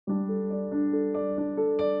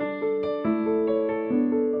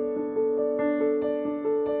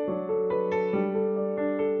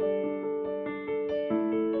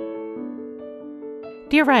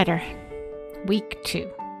Dear Writer, Week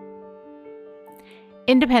 2.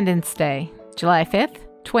 Independence Day, July 5th,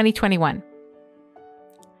 2021.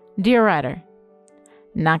 Dear Writer,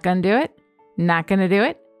 not gonna do it, not gonna do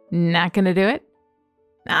it, not gonna do it.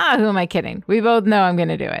 Who am I kidding? We both know I'm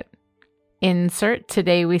gonna do it. Insert,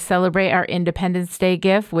 today we celebrate our Independence Day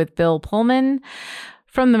gift with Bill Pullman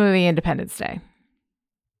from the movie Independence Day.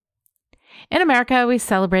 In America, we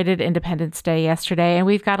celebrated Independence Day yesterday, and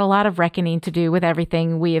we've got a lot of reckoning to do with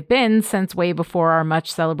everything we have been since way before our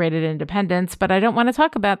much celebrated independence, but I don't want to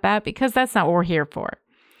talk about that because that's not what we're here for.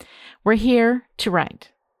 We're here to write.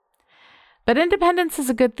 But independence is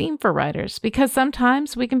a good theme for writers because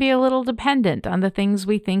sometimes we can be a little dependent on the things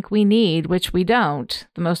we think we need, which we don't,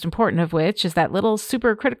 the most important of which is that little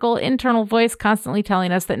super critical internal voice constantly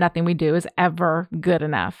telling us that nothing we do is ever good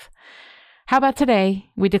enough. How about today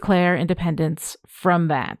we declare independence from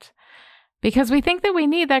that? Because we think that we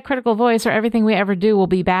need that critical voice or everything we ever do will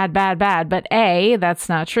be bad, bad, bad. But A, that's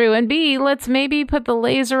not true. And B, let's maybe put the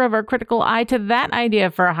laser of our critical eye to that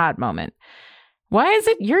idea for a hot moment. Why is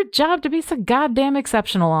it your job to be so goddamn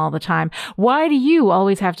exceptional all the time? Why do you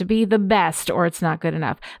always have to be the best or it's not good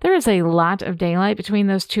enough? There is a lot of daylight between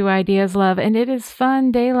those two ideas, love, and it is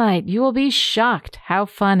fun daylight. You will be shocked how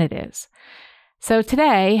fun it is. So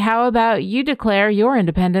today, how about you declare your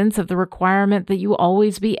independence of the requirement that you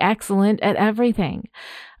always be excellent at everything?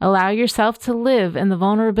 Allow yourself to live in the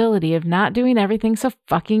vulnerability of not doing everything so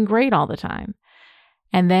fucking great all the time.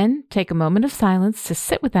 And then take a moment of silence to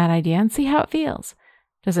sit with that idea and see how it feels.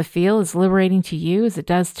 Does it feel as liberating to you as it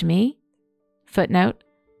does to me? Footnote,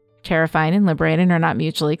 terrifying and liberating are not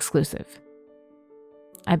mutually exclusive.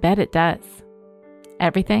 I bet it does.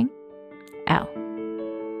 Everything, L.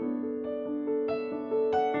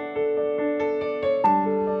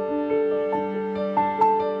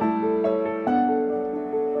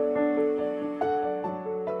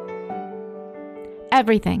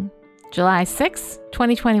 Everything, July 6,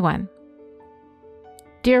 2021.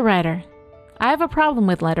 Dear Writer, I have a problem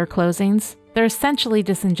with letter closings. They're essentially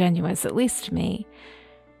disingenuous, at least to me.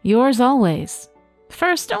 Yours always.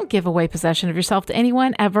 First, don't give away possession of yourself to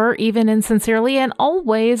anyone ever, even insincerely, and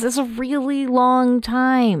always is a really long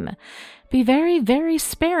time. Be very, very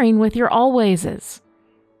sparing with your alwayses.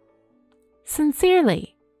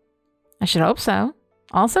 Sincerely. I should hope so.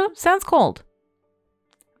 Also, sounds cold.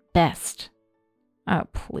 Best. Oh,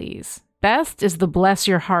 please. Best is the bless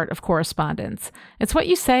your heart of correspondence. It's what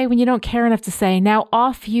you say when you don't care enough to say, now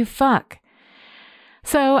off you fuck.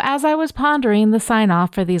 So as I was pondering the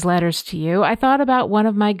sign-off for these letters to you, I thought about one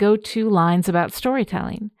of my go-to lines about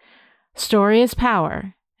storytelling. Story is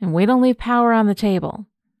power, and we don't leave power on the table.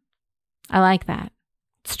 I like that.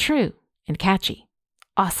 It's true and catchy.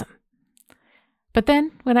 Awesome. But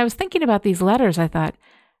then, when I was thinking about these letters, I thought,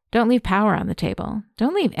 don't leave power on the table.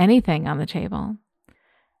 Don't leave anything on the table.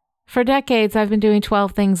 For decades, I've been doing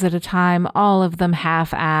 12 things at a time, all of them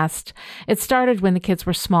half-assed. It started when the kids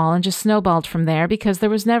were small and just snowballed from there because there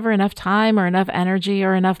was never enough time or enough energy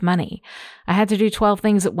or enough money. I had to do 12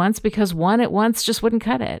 things at once because one at once just wouldn't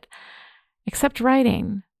cut it. Except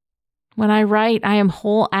writing. When I write, I am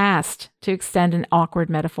whole-assed, to extend an awkward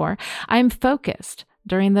metaphor. I am focused.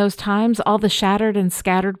 During those times, all the shattered and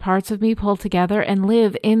scattered parts of me pull together and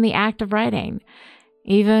live in the act of writing.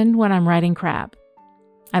 Even when I'm writing crap.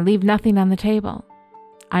 I leave nothing on the table.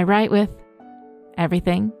 I write with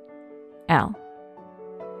everything, L.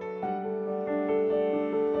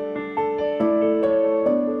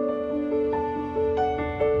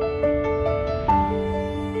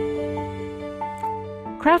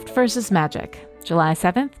 Craft versus Magic, July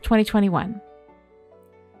 7th, 2021.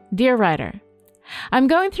 Dear Writer, I'm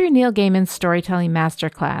going through Neil Gaiman's Storytelling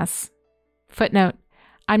Masterclass. Footnote,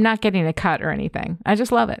 I'm not getting a cut or anything. I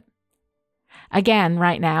just love it. Again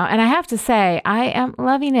right now, and I have to say, I am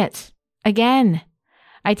loving it. Again.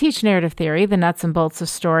 I teach narrative theory, the nuts and bolts of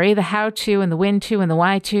story, the how-to and the when-to and the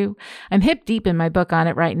why-to. I'm hip deep in my book on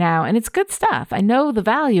it right now, and it's good stuff. I know the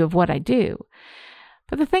value of what I do.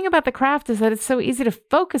 But the thing about the craft is that it's so easy to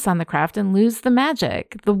focus on the craft and lose the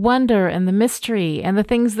magic, the wonder and the mystery, and the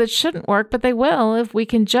things that shouldn't work, but they will if we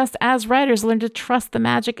can just, as writers, learn to trust the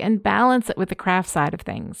magic and balance it with the craft side of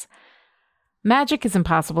things. Magic is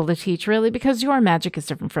impossible to teach, really, because your magic is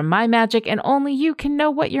different from my magic, and only you can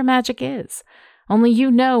know what your magic is. Only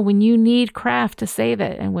you know when you need craft to save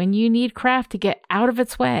it, and when you need craft to get out of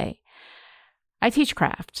its way. I teach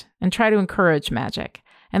craft, and try to encourage magic,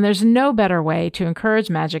 and there's no better way to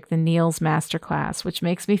encourage magic than Neil's masterclass, which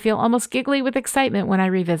makes me feel almost giggly with excitement when I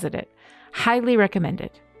revisit it. Highly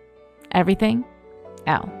recommended. Everything,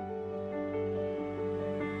 L.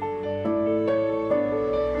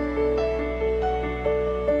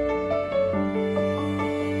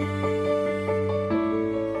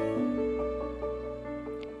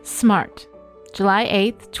 Smart, July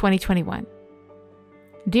 8th, 2021.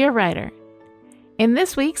 Dear Writer, in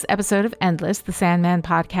this week's episode of Endless, the Sandman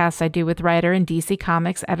podcast I do with writer and DC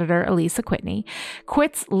Comics editor Elisa Whitney,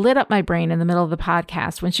 Quits lit up my brain in the middle of the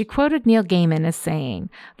podcast when she quoted Neil Gaiman as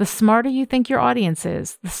saying, "The smarter you think your audience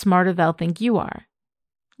is, the smarter they'll think you are."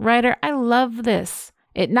 Writer, I love this.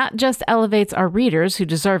 It not just elevates our readers, who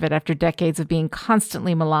deserve it after decades of being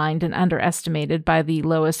constantly maligned and underestimated by the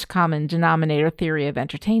lowest common denominator theory of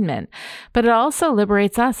entertainment, but it also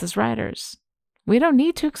liberates us as writers. We don't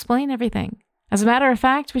need to explain everything. As a matter of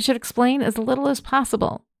fact, we should explain as little as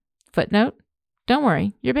possible. Footnote: don't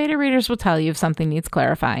worry, your beta readers will tell you if something needs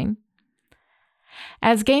clarifying.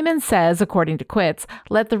 As Gaiman says, according to Quits,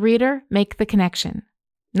 let the reader make the connection.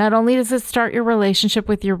 Not only does it start your relationship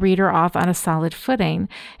with your reader off on a solid footing,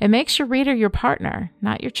 it makes your reader your partner,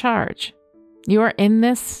 not your charge. You are in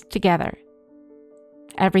this together.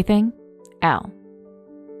 Everything, L.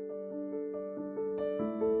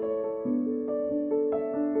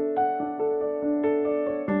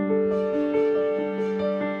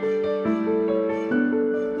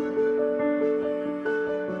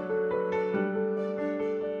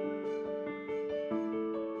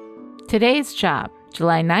 Today's job,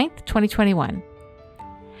 July 9th, 2021.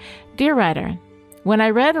 Dear Writer, when I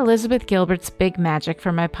read Elizabeth Gilbert's Big Magic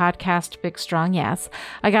for my podcast, Big Strong Yes,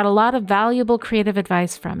 I got a lot of valuable creative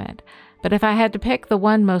advice from it. But if I had to pick the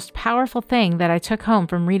one most powerful thing that I took home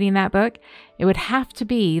from reading that book, it would have to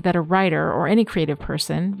be that a writer or any creative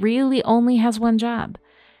person really only has one job.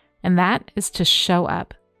 And that is to show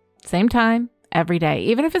up. Same time, every day.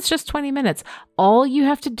 Even if it's just 20 minutes, all you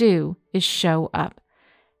have to do is show up.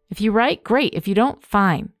 If you write, great. If you don't,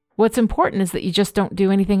 fine. What's important is that you just don't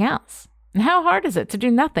do anything else. And how hard is it to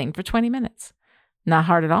do nothing for 20 minutes? Not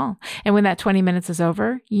hard at all. And when that 20 minutes is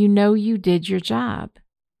over, you know you did your job.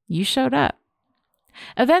 You showed up.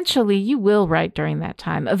 Eventually, you will write during that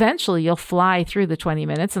time. Eventually, you'll fly through the 20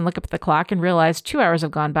 minutes and look up at the clock and realize 2 hours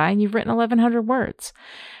have gone by and you've written 1,100 words.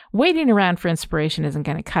 Waiting around for inspiration isn't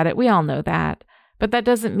going to cut it. We all know that. But that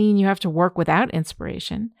doesn't mean you have to work without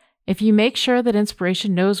inspiration. If you make sure that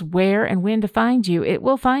inspiration knows where and when to find you, it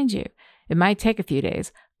will find you. It might take a few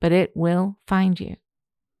days, but it will find you.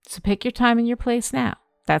 So pick your time and your place now.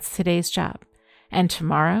 That's today's job. And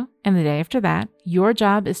tomorrow and the day after that, your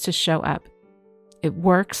job is to show up. It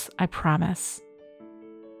works, I promise.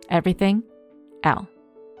 Everything, L.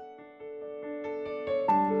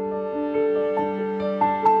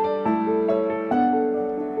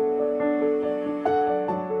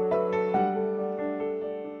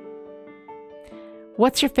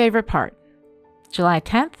 What's your favorite part? July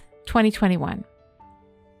 10th, 2021.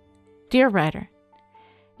 Dear Writer,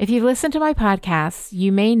 if you've listened to my podcasts,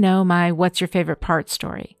 you may know my What's Your Favorite Part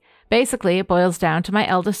story. Basically, it boils down to my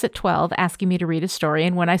eldest at 12 asking me to read a story,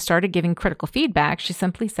 and when I started giving critical feedback, she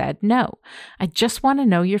simply said, "No, I just want to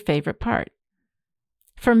know your favorite part."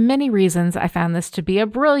 For many reasons, I found this to be a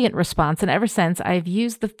brilliant response, and ever since, I've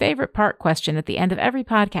used the favorite part question at the end of every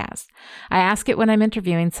podcast. I ask it when I'm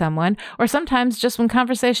interviewing someone, or sometimes just when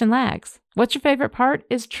conversation lags. What's your favorite part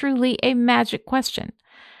is truly a magic question.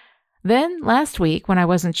 Then, last week, when I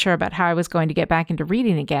wasn't sure about how I was going to get back into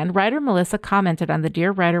reading again, writer Melissa commented on the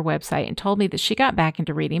Dear Writer website and told me that she got back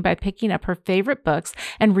into reading by picking up her favorite books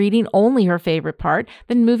and reading only her favorite part,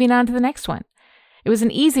 then moving on to the next one. It was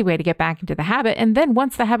an easy way to get back into the habit, and then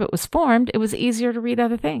once the habit was formed, it was easier to read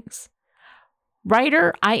other things.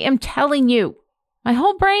 Writer, I am telling you, my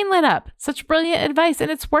whole brain lit up. Such brilliant advice,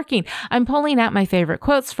 and it's working. I'm pulling out my favorite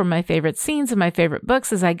quotes from my favorite scenes and my favorite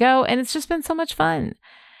books as I go, and it's just been so much fun.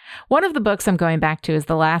 One of the books I'm going back to is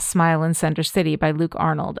The Last Smile in Center City by Luke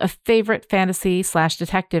Arnold, a favorite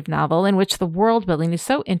fantasy/detective novel in which the world building is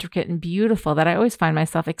so intricate and beautiful that I always find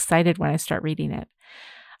myself excited when I start reading it.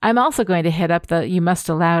 I'm also going to hit up the "You must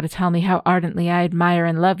allow to tell me how ardently I admire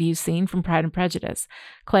and love you" scene from Pride and Prejudice,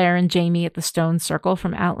 Claire and Jamie at the Stone Circle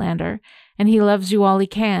from Outlander, and "He loves you all he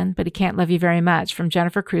can, but he can't love you very much" from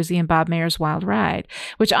Jennifer Crusie and Bob Mayer's Wild Ride,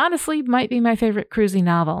 which honestly might be my favorite Crusie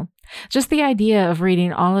novel. Just the idea of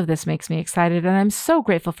reading all of this makes me excited, and I'm so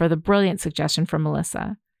grateful for the brilliant suggestion from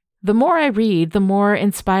Melissa. The more I read, the more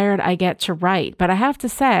inspired I get to write, but I have to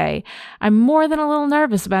say, I'm more than a little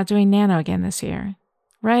nervous about doing Nano again this year.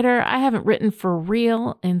 Writer, I haven't written for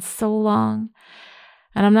real in so long,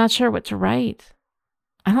 and I'm not sure what to write.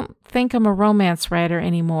 I don't think I'm a romance writer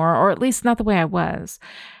anymore, or at least not the way I was.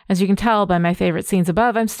 As you can tell by my favorite scenes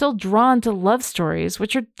above, I'm still drawn to love stories,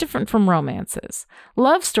 which are different from romances.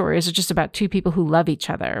 Love stories are just about two people who love each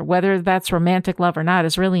other. Whether that's romantic love or not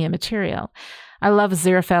is really immaterial. I love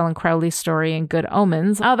Aziraphale and Crowley's story in Good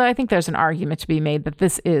Omens, although I think there's an argument to be made that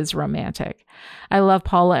this is romantic. I love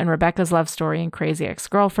Paula and Rebecca's love story in Crazy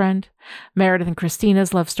Ex-Girlfriend, Meredith and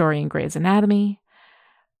Christina's love story in Grey's Anatomy,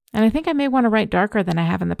 and I think I may want to write darker than I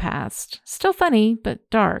have in the past. Still funny, but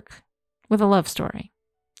dark, with a love story.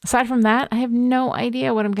 Aside from that, I have no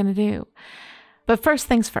idea what I'm going to do. But first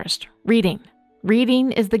things first, reading.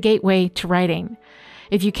 Reading is the gateway to writing.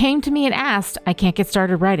 If you came to me and asked, I can't get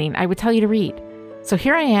started writing, I would tell you to read. So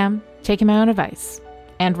here I am, taking my own advice,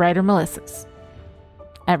 and writer Melissa's.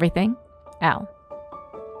 Everything, Elle.